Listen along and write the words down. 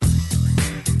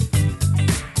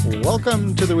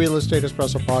Welcome to the Real Estate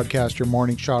Espresso Podcast, your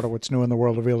morning shot of what's new in the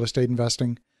world of real estate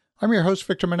investing. I'm your host,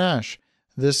 Victor Menashe.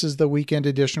 This is the weekend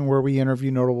edition where we interview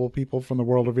notable people from the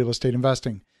world of real estate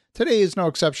investing. Today is no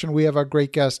exception. We have a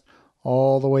great guest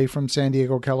all the way from San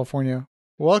Diego, California.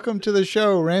 Welcome to the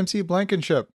show, Ramsey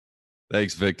Blankenship.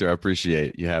 Thanks, Victor. I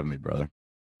appreciate you having me, brother.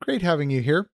 Great having you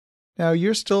here. Now,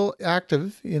 you're still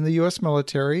active in the U.S.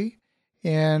 military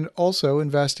and also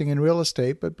investing in real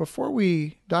estate. But before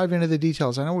we dive into the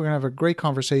details, I know we're going to have a great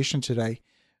conversation today.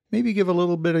 Maybe give a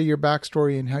little bit of your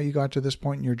backstory and how you got to this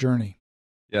point in your journey.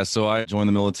 Yeah, so I joined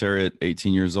the military at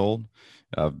 18 years old.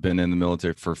 I've been in the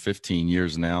military for 15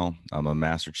 years now. I'm a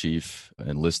Master Chief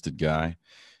enlisted guy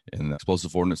in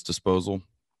explosive ordnance disposal.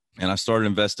 And I started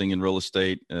investing in real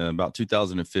estate about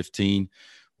 2015,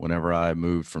 whenever I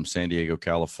moved from San Diego,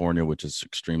 California, which is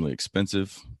extremely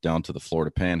expensive, down to the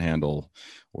Florida Panhandle,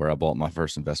 where I bought my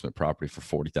first investment property for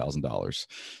 $40,000.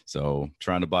 So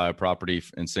trying to buy a property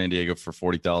in San Diego for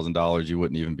 $40,000, you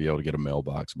wouldn't even be able to get a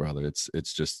mailbox, brother.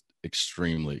 It's just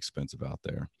extremely expensive out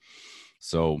there.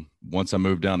 So once I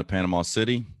moved down to Panama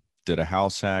City, did a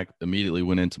house hack, immediately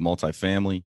went into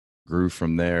multifamily, grew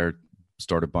from there,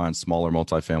 started buying smaller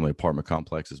multifamily apartment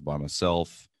complexes by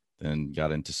myself, then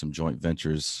got into some joint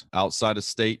ventures outside of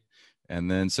state.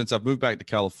 And then since I've moved back to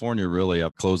California, really,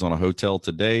 I've closed on a hotel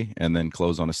today and then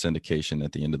closed on a syndication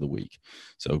at the end of the week.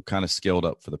 So kind of scaled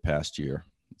up for the past year.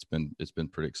 It's been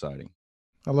pretty exciting.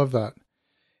 I love that.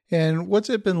 And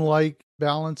what's it been like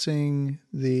balancing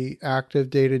the active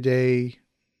day-to-day,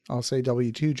 I'll say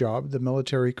W-2 job, the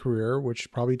military career,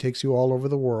 which probably takes you all over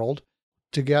the world,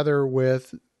 together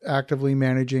with actively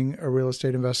managing a real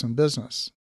estate investment business?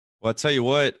 Well, I tell you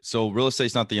what, so real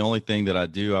estate's not the only thing that I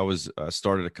do. I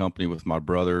started a company with my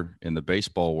brother in the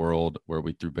baseball world where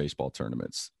we threw baseball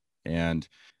tournaments. And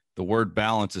the word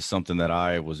balance is something that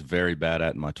I was very bad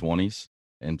at in my 20s.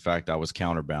 In fact, I was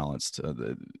counterbalanced.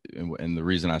 And the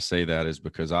reason I say that is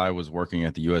because I was working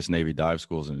at the U.S. Navy Dive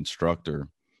School as an instructor.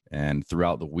 And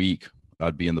throughout the week,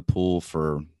 I'd be in the pool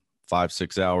for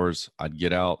 5-6 hours. I'd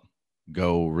get out,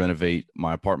 go renovate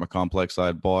my apartment complex I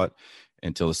had bought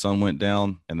until the sun went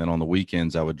down. And then on the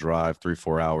weekends, I would drive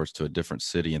 3-4 hours to a different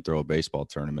city and throw a baseball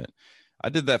tournament. I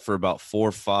did that for about 4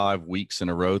 or 5 weeks in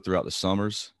a row throughout the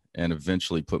summers and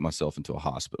eventually put myself into a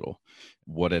hospital.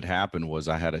 What had happened was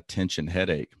I had a tension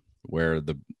headache where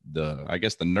I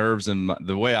guess the nerves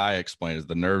the way I explain it is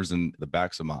the nerves in the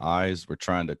backs of my eyes were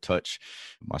trying to touch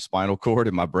my spinal cord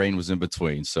and my brain was in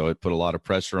between. So it put a lot of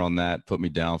pressure on that, put me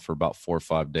down for about 4 or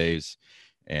 5 days.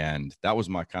 And that was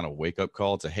my kind of wake up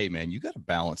call to, hey, man, you got to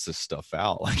balance this stuff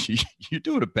out. Like you're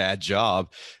doing a bad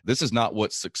job. This is not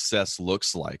what success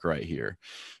looks like right here.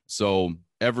 So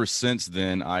ever since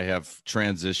then, I have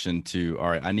transitioned to, all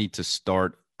right, I need to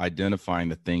start identifying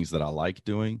the things that I like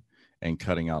doing and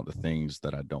cutting out the things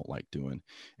that I don't like doing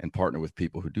and partner with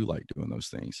people who do like doing those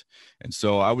things. And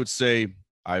so I would say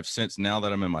I've since now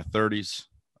that I'm in my 30s,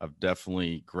 I've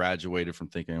definitely graduated from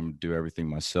thinking I'm going to do everything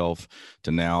myself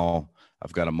to now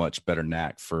I've got a much better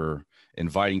knack for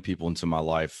inviting people into my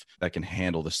life that can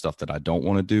handle the stuff that I don't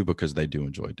want to do because they do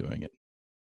enjoy doing it.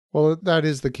 Well, that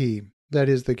is the key. That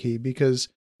is the key because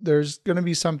there's going to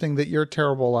be something that you're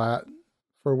terrible at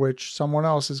for which someone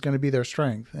else is going to be their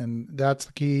strength. And that's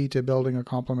the key to building a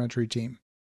complementary team.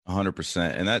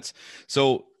 100%. And that's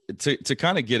so to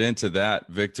kind of get into that,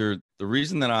 Victor, the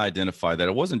reason that I identified that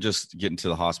it wasn't just getting to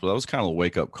the hospital, that was kind of a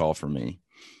wake up call for me.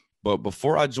 But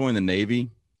before I joined the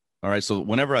Navy, all right, so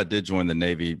whenever I did join the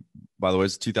Navy, by the way,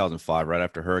 it's 2005, right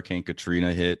after Hurricane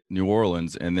Katrina hit New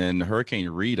Orleans, and then Hurricane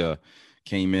Rita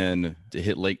came in to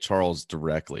hit Lake Charles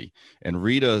directly. And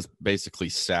Rita basically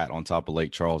sat on top of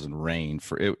Lake Charles and rained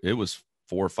for it was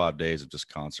 4 or 5 days of just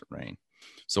constant rain.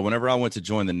 So whenever I went to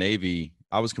join the Navy,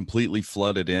 I was completely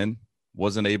flooded in,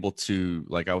 wasn't able to,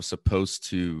 like I was supposed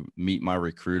to meet my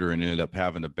recruiter and ended up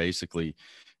having to basically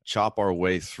chop our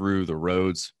way through the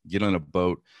roads, get on a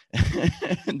boat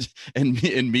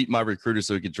and meet my recruiter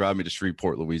so he could drive me to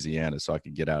Shreveport, Louisiana so I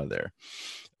could get out of there.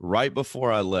 Right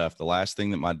before I left, the last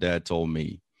thing that my dad told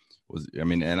me was,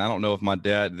 and I don't know if my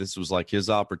dad, this was like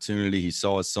his opportunity. He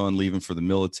saw his son leaving for the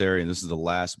military, and this is the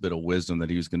last bit of wisdom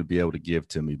that he was going to be able to give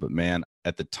to me. But man,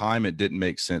 at the time, it didn't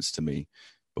make sense to me.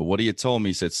 But what he had told me,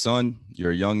 he said, son,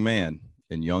 you're a young man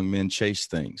and young men chase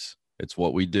things. It's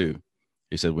what we do.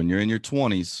 He said, when you're in your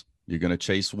 20s, you're going to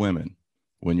chase women.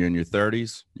 When you're in your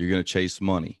 30s, you're going to chase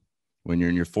money. When you're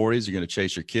in your 40s, you're going to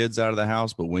chase your kids out of the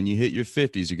house. But when you hit your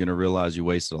 50s, you're going to realize you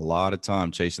wasted a lot of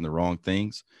time chasing the wrong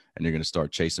things, and you're going to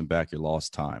start chasing back your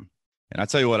lost time. And I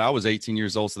tell you what, I was 18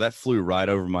 years old, so that flew right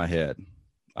over my head.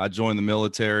 I joined the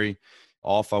military.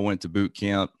 Off I went to boot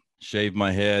camp. shaved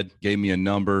my head, gave me a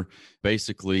number,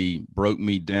 basically broke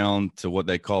me down to what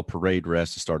they call parade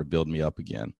rest and started building me up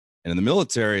again. And in the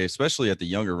military, especially at the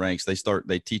younger ranks,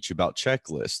 they teach you about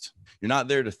checklists. You're not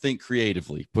there to think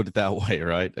creatively, put it that way,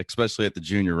 right? Especially at the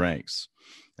junior ranks.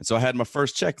 And so I had my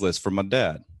first checklist from my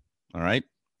dad. All right,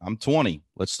 I'm 20.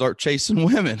 Let's start chasing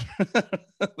women.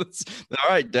 All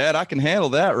right, Dad, I can handle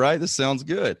that, right? This sounds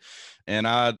good. And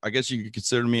I guess you could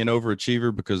consider me an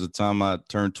overachiever because the time I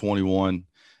turned 21,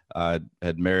 I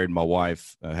had married my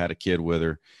wife, had a kid with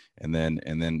her. And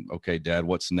then, okay, Dad,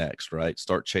 what's next, right?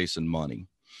 Start chasing money.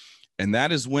 And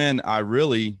that is when I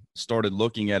really started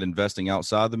looking at investing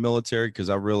outside the military,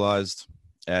 because I realized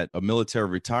at a military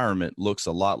retirement looks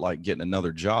a lot like getting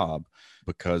another job,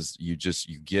 because you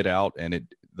get out and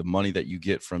the money that you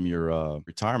get from your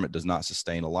retirement does not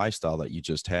sustain a lifestyle that you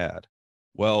just had.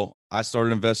 Well, I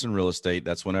started investing in real estate.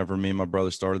 That's whenever me and my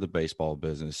brother started the baseball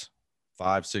business.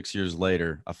 5-6 years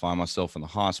later, I find myself in the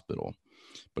hospital.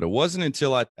 But it wasn't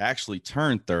until I actually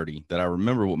turned 30 that I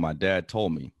remember what my dad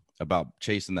told me about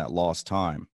chasing that lost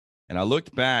time. And I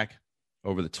looked back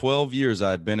over the 12 years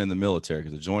I had been in the military,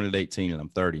 because I joined at 18 and I'm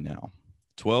 30 now.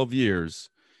 12 years.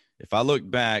 If I look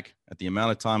back at the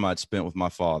amount of time I'd spent with my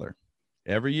father,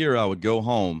 every year I would go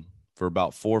home for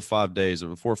about 4 or 5 days,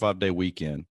 of a 4 or 5 day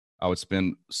weekend. I would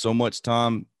spend so much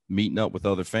time meeting up with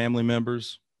other family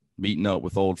members, meeting up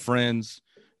with old friends,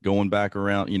 going back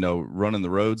around, running the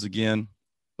roads again.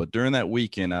 But during that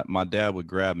weekend, my dad would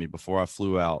grab me before I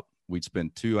flew out. We'd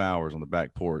spend 2 hours on the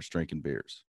back porch drinking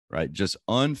beers, right? Just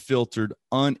unfiltered,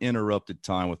 uninterrupted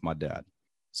time with my dad.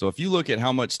 So if you look at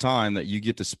how much time that you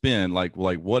get to spend, like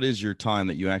what is your time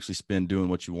that you actually spend doing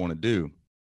what you want to do?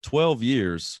 12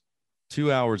 years,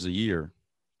 2 hours a year.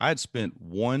 I had spent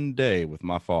 1 day with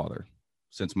my father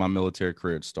since my military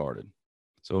career had started.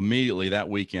 So immediately that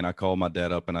weekend, I called my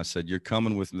dad up and I said, you're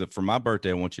coming with me for my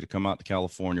birthday. I want you to come out to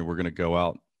California. We're going to go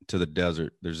out to the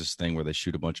desert. There's this thing where they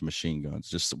shoot a bunch of machine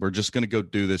guns. We're just going to go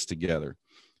do this together.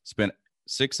 Spent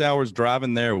 6 hours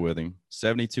driving there with him,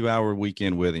 72-hour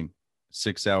weekend with him,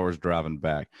 6 hours driving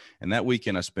back. And that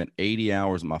weekend I spent 80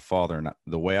 hours with my father. And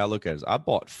the way I look at it is I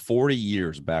bought 40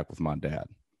 years back with my dad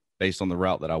based on the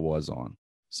route that I was on.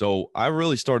 So I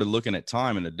really started looking at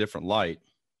time in a different light.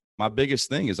 My biggest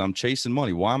thing is I'm chasing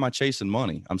money. Why am I chasing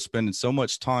money? I'm spending so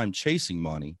much time chasing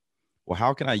money. Well,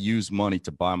 how can I use money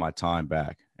to buy my time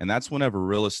back? And that's whenever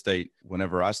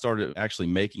I started actually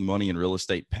making money in real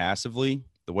estate passively,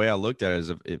 the way I looked at it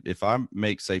is if I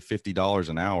make, say, $50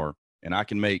 an hour and I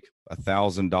can make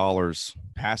 $1,000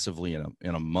 passively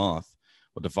in a month,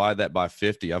 well, divide that by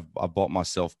 50. I've bought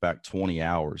myself back 20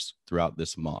 hours throughout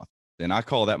this month. And I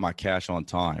call that my cash on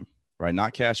time, right?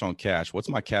 Not cash on cash. What's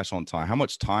my cash on time? How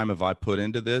much time have I put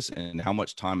into this and how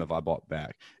much time have I bought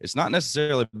back? It's not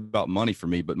necessarily about money for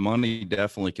me, but money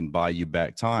definitely can buy you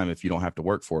back time if you don't have to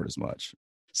work for it as much.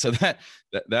 So that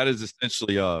is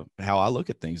essentially how I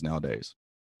look at things nowadays.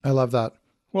 I love that.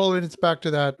 Well, it's back to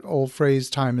that old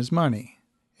phrase, time is money.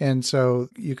 And so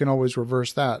you can always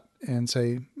reverse that and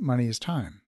say money is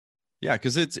time. Yeah,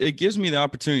 because it gives me the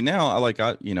opportunity now.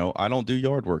 I don't do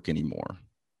yard work anymore.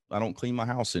 I don't clean my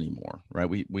house anymore, right?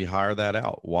 We hire that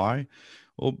out. Why?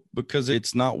 Well, because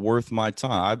it's not worth my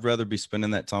time. I'd rather be spending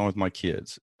that time with my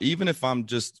kids. Even if I'm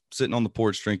just sitting on the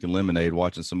porch drinking lemonade,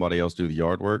 watching somebody else do the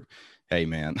yard work. Hey,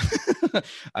 man,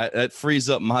 that frees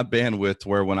up my bandwidth to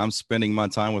where when I'm spending my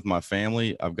time with my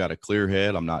family, I've got a clear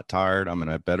head. I'm not tired. I'm in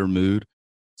a better mood.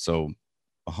 So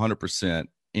 100%.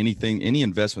 Any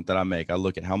investment that I make, I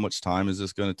look at how much time is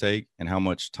this going to take and how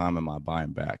much time am I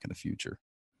buying back in the future.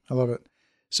 I love it.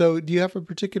 So do you have a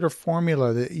particular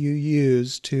formula that you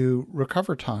use to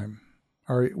recover time?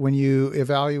 Or when you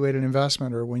evaluate an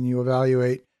investment or when you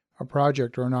evaluate a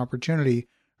project or an opportunity,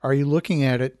 are you looking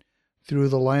at it through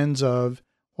the lens of,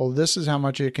 well, this is how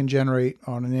much it can generate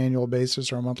on an annual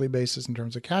basis or a monthly basis in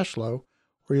terms of cash flow?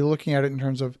 Or are you looking at it in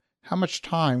terms of how much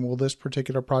time will this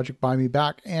particular project buy me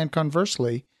back? And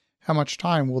conversely, how much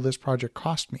time will this project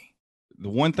cost me? The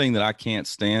one thing that I can't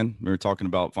stand, we were talking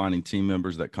about finding team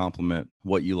members that complement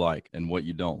what you like and what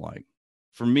you don't like.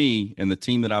 For me and the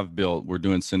team that I've built, we're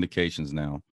doing syndications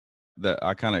now. That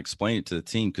I kind of explained it to the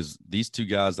team because these two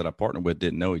guys that I partnered with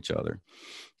didn't know each other.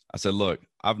 I said, look,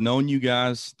 I've known you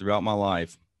guys throughout my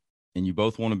life and you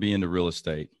both want to be into real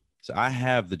estate. So I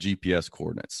have the GPS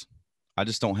coordinates. I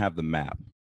just don't have the map.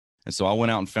 And so I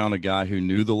went out and found a guy who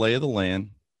knew the lay of the land.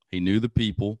 He knew the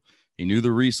people. He knew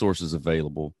the resources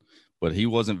available, but he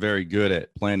wasn't very good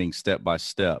at planning step by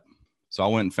step. So I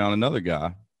went and found another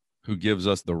guy who gives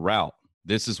us the route.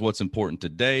 This is what's important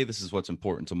today. This is what's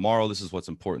important tomorrow. This is what's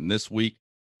important this week.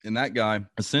 And that guy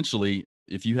essentially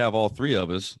if you have all three of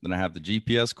us, then I have the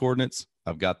GPS coordinates,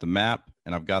 I've got the map,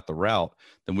 and I've got the route,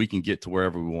 then we can get to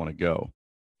wherever we want to go.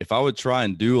 If I would try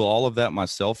and do all of that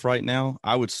myself right now,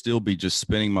 I would still be just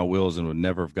spinning my wheels and would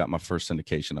never have got my first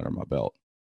syndication under my belt.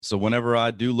 So whenever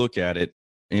I do look at it,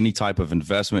 any type of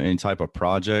investment, any type of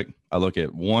project, I look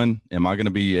at one, am I going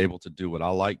to be able to do what I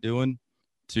like doing?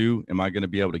 Two, am I going to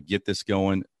be able to get this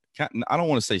going? I don't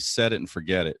want to say set it and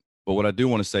forget it, but what I do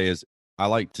want to say is I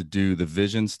like to do the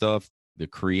vision stuff, the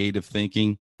creative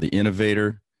thinking, the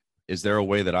innovator. Is there a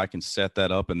way that I can set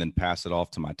that up and then pass it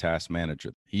off to my task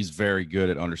manager? He's very good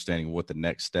at understanding what the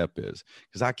next step is,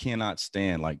 because I cannot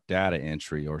stand like data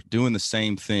entry or doing the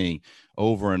same thing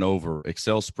over and over,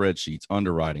 Excel spreadsheets,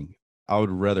 underwriting. I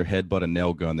would rather headbutt a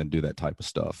nail gun than do that type of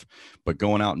stuff. But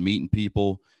going out and meeting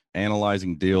people,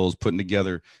 analyzing deals, putting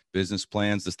together business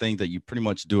plans, this thing that you pretty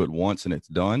much do it once and it's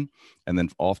done, and then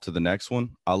off to the next one.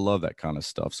 I love that kind of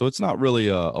stuff. So it's not really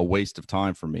a waste of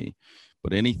time for me.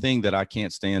 But anything that I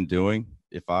can't stand doing,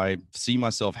 if I see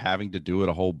myself having to do it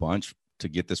a whole bunch to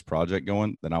get this project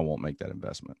going, then I won't make that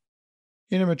investment.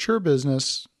 In a mature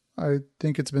business, I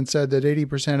think it's been said that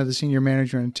 80% of the senior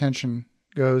management attention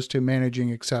goes to managing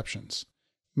exceptions,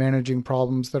 managing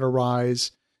problems that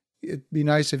arise. It'd be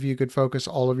nice if you could focus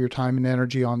all of your time and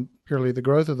energy on purely the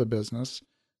growth of the business.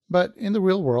 But in the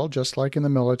real world, just like in the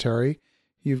military,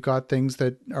 you've got things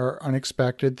that are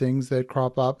unexpected, things that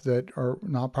crop up that are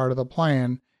not part of the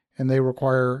plan, and they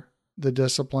require the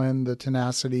discipline, the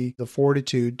tenacity, the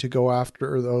fortitude to go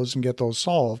after those and get those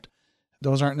solved.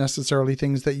 Those aren't necessarily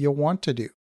things that you'll want to do.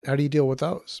 How do you deal with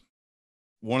those?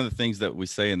 One of the things that we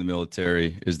say in the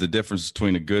military is the difference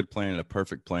between a good plan and a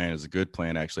perfect plan is a good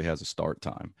plan actually has a start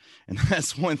time. And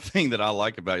that's one thing that I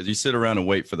like about it. Is you sit around and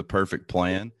wait for the perfect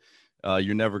plan,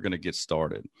 you're never going to get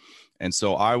started. And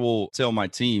so I will tell my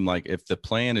team, like, if the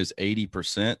plan is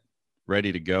 80%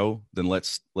 ready to go, then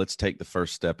let's take the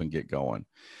first step and get going.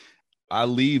 I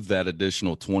leave that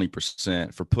additional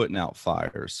 20% for putting out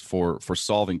fires, for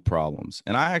solving problems.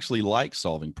 And I actually like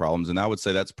solving problems. And I would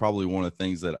say that's probably one of the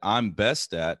things that I'm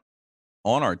best at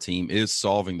on our team is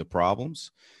solving the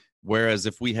problems. Whereas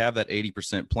if we have that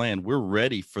 80% plan, we're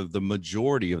ready for the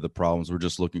majority of the problems. We're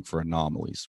just looking for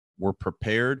anomalies. We're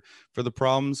prepared for the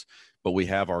problems, but we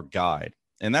have our guide.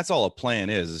 And that's all a plan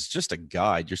is. It's just a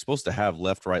guide. You're supposed to have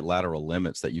left, right, lateral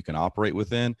limits that you can operate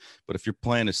within. But if your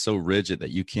plan is so rigid that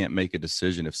you can't make a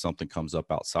decision if something comes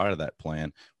up outside of that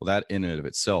plan, well, that in and of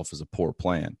itself is a poor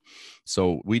plan.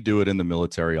 So we do it in the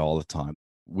military all the time.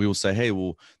 We will say, hey,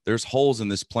 well, there's holes in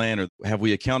this plan, or have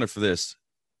we accounted for this?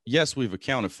 Yes, we've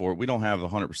accounted for it. We don't have a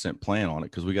 100% plan on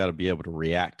it because we got to be able to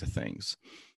react to things.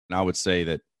 And I would say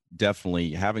that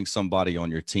definitely having somebody on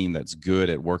your team that's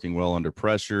good at working well under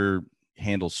pressure,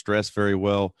 handles stress very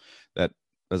well, that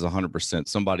is 100%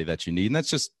 somebody that you need. And that's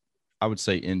just, I would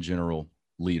say, in general,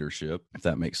 leadership, if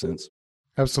that makes sense.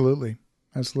 Absolutely.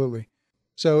 Absolutely.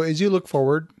 So as you look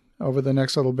forward over the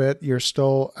next little bit, you're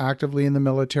still actively in the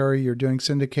military, you're doing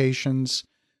syndications.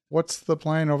 What's the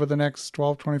plan over the next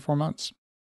 12, 24 months?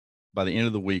 By the end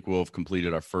of the week, we'll have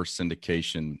completed our first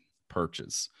syndication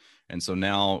purchase. And so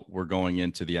now we're going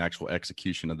into the actual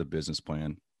execution of the business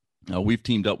plan. We've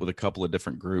teamed up with a couple of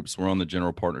different groups. We're on the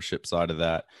general partnership side of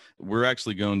that. We're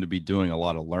actually going to be doing a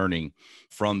lot of learning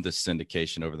from this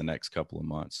syndication over the next couple of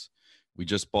months. We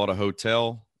just bought a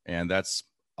hotel, and that's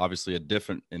obviously a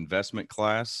different investment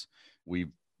class. We're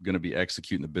going to be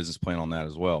executing the business plan on that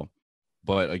as well.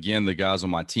 But again, the guys on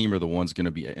my team are the ones going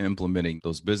to be implementing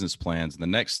those business plans. And the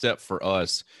next step for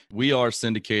us, we are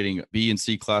syndicating B and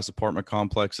C class apartment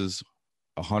complexes,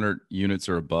 100 units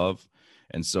or above.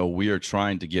 And so we are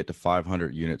trying to get to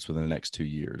 500 units within the next 2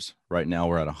 years. Right now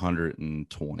we're at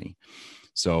 120.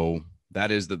 So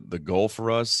that is the goal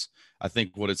for us. I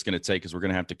think what it's going to take is we're going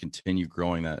to have to continue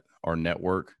growing our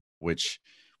network, which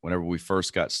whenever we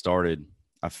first got started,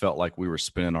 I felt like we were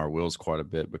spinning our wheels quite a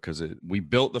bit because we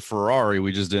built the Ferrari.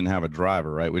 We just didn't have a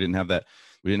driver, right? We didn't have that.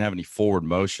 We didn't have any forward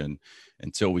motion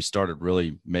until we started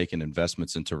really making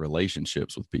investments into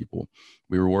relationships with people.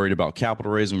 We were worried about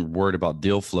capital raising. We were worried about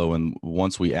deal flow. And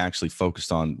once we actually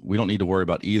focused on, we don't need to worry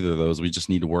about either of those. We just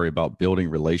need to worry about building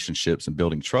relationships and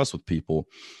building trust with people.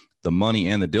 The money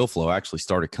and the deal flow actually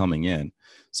started coming in.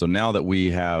 So now that we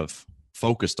have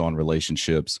focused on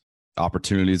relationships,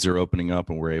 opportunities are opening up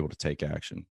and we're able to take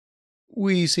action.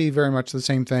 We see very much the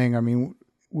same thing. I mean,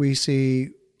 we see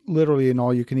literally an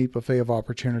all-you-can-eat buffet of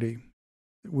opportunity.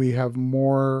 We have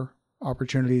more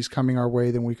opportunities coming our way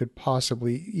than we could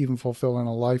possibly even fulfill in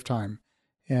a lifetime.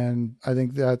 And I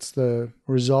think that's the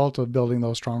result of building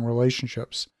those strong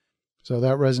relationships. So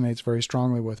that resonates very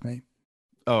strongly with me.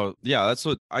 Oh, yeah, that's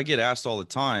what I get asked all the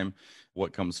time.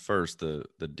 what comes first, the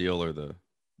deal or the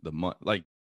money? Like,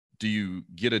 do you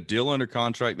get a deal under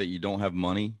contract that you don't have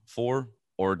money for,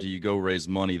 or do you go raise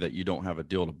money that you don't have a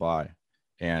deal to buy?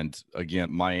 And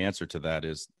again, my answer to that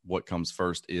is what comes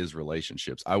first is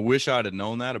relationships. I wish I'd have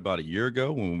known that about a year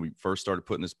ago when we first started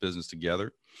putting this business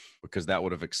together, because that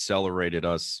would have accelerated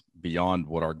us beyond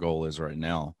what our goal is right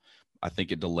now. I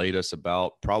think it delayed us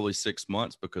about probably 6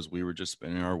 months because we were just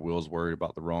spinning our wheels, worried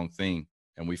about the wrong thing.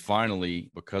 And we finally,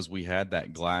 because we had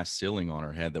that glass ceiling on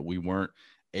our head that we weren't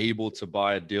able to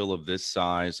buy a deal of this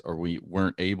size, or we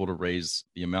weren't able to raise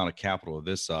the amount of capital of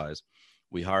this size,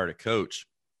 we hired a coach.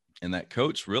 And that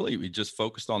coach really, we just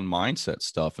focused on mindset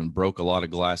stuff and broke a lot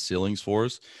of glass ceilings for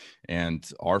us. And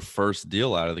our first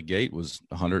deal out of the gate was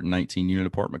a 119 unit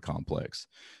apartment complex.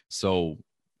 So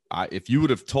if you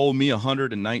would have told me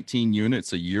 119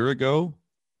 units a year ago,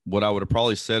 what I would have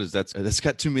probably said is that's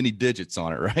got too many digits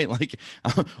on it, right? Like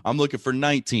I'm looking for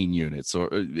 19 units, or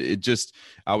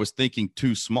I was thinking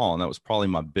too small. And that was probably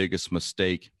my biggest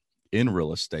mistake in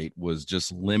real estate, was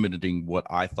just limiting what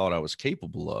I thought I was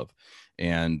capable of.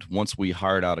 And once we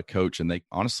hired out a coach, and they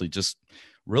honestly just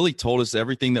really told us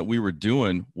everything that we were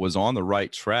doing was on the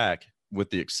right track, with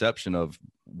the exception of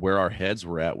where our heads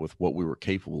were at with what we were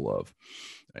capable of.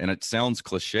 And it sounds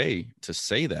cliche to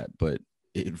say that, but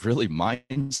it really,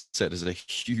 mindset is a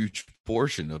huge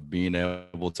portion of being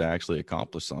able to actually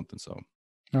accomplish something. So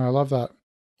I love that.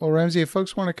 Well, Ramsey, if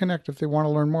folks want to connect, if they want to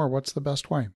learn more, what's the best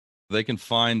way? They can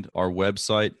find our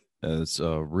website. It's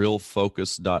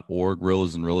realfocus.org. Real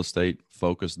is in real estate,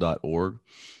 focus.org.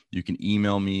 You can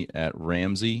email me at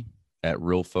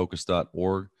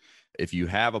ramsey@realfocus.org. If you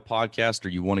have a podcast or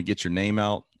you want to get your name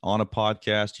out on a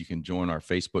podcast, you can join our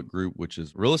Facebook group, which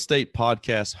is Real Estate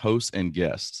Podcast Hosts and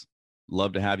Guests.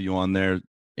 Love to have you on there.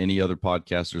 Any other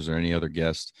podcasters or any other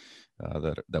guests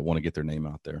that want to get their name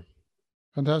out there.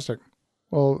 Fantastic.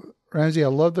 Well, Ramsey, I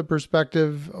love the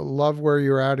perspective. I love where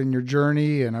you're at in your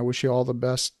journey, and I wish you all the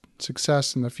best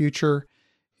success in the future.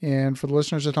 And for the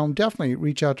listeners at home, definitely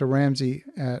reach out to Ramsey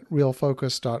at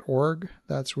realfocus.org.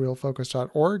 That's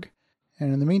realfocus.org.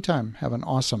 And in the meantime, have an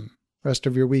awesome rest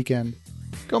of your weekend.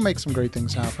 Go make some great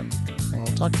things happen. I'll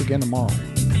talk to you again tomorrow.